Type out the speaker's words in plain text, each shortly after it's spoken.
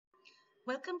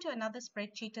Welcome to another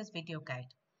Spreadsheeters video guide.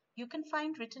 You can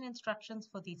find written instructions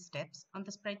for these steps on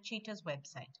the Spreadsheeters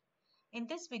website. In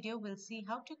this video, we'll see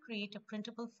how to create a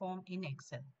printable form in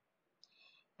Excel.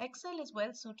 Excel is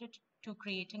well suited to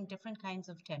creating different kinds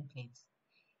of templates.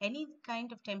 Any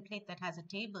kind of template that has a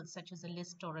table such as a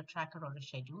list or a tracker or a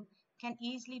schedule can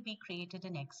easily be created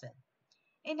in Excel.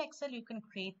 In Excel, you can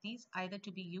create these either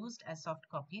to be used as soft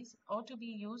copies or to be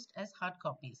used as hard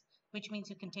copies, which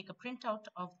means you can take a printout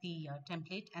of the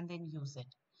template and then use it.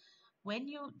 When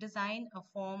you design a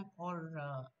form or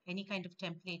any kind of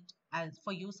template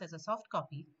for use as a soft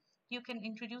copy, you can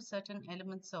introduce certain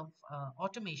elements of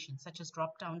automation such as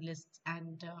drop-down lists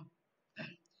and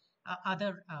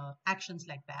other actions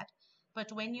like that.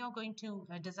 But when you're going to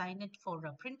design it for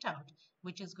a printout,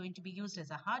 which is going to be used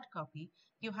as a hard copy,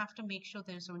 you have to make sure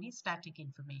there's only static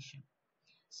information.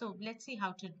 So let's see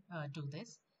how to do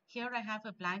this. Here I have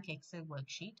a blank Excel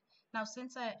worksheet. Now,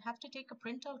 since I have to take a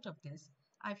printout of this,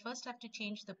 I first have to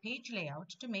change the page layout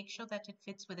to make sure that it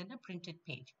fits within a printed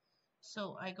page.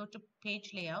 So I go to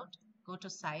page layout, go to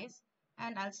size,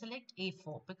 and I'll select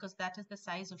A4 because that is the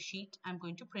size of sheet I'm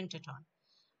going to print it on.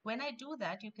 When I do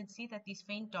that, you can see that these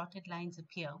faint dotted lines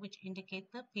appear, which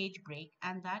indicate the page break,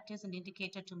 and that is an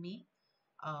indicator to me,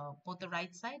 both the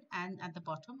right side and at the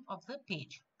bottom of the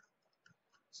page.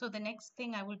 So the next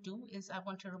thing I will do is I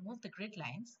want to remove the grid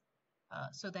lines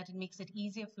so that it makes it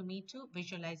easier for me to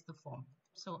visualize the form.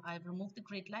 So I've removed the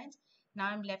grid lines. Now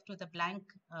I'm left with a blank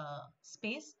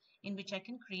space in which I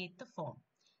can create the form.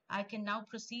 I can now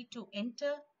proceed to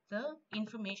enter the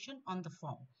information on the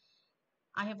form.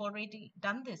 I have already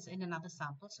done this in another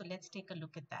sample, so let's take a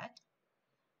look at that.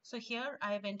 So here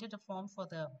I have entered a form for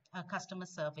the customer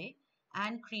survey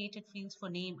and created fields for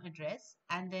name, address,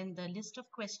 and then the list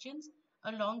of questions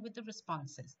along with the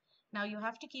responses. Now you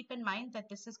have to keep in mind that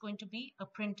this is going to be a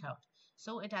printout.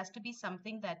 So it has to be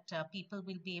something that people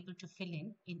will be able to fill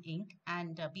in ink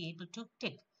and be able to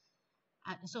tick.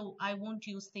 So I won't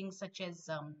use things such as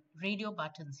radio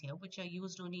buttons here, which are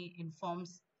used only in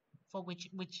forms for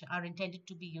which are intended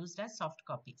to be used as soft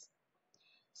copies.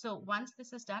 So once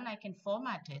this is done, I can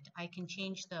format it. I can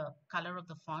change the color of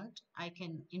the font. I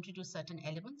can introduce certain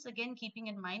elements, again, keeping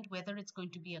in mind whether it's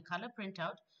going to be a color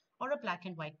printout or a black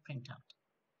and white printout.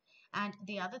 And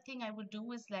the other thing I would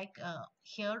do is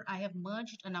here I have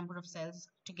merged a number of cells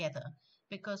together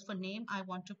because for name, I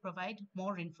want to provide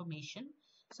more information.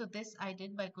 So this I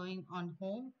did by going on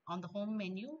the home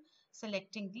menu,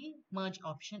 selecting the merge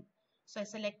option. So I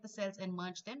select the cells and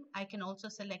merge them. I can also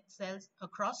select cells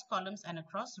across columns and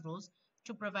across rows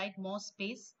to provide more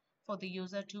space for the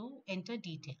user to enter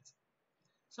details.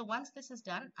 So once this is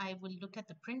done, I will look at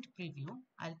the print preview.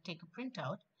 I'll take a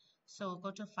printout. So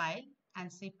go to File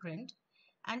and say Print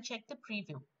and check the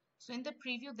preview. So in the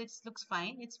preview, this looks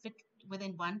fine. It's fit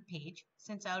within one page.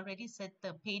 Since I already set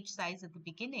the page size at the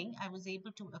beginning, I was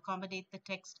able to accommodate the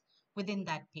text within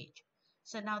that page.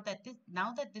 So now that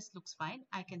this looks fine,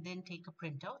 I can then take a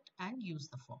printout and use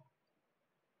the form.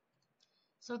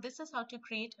 So this is how to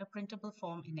create a printable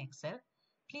form in Excel.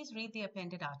 Please read the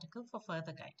appended article for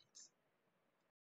further guidance.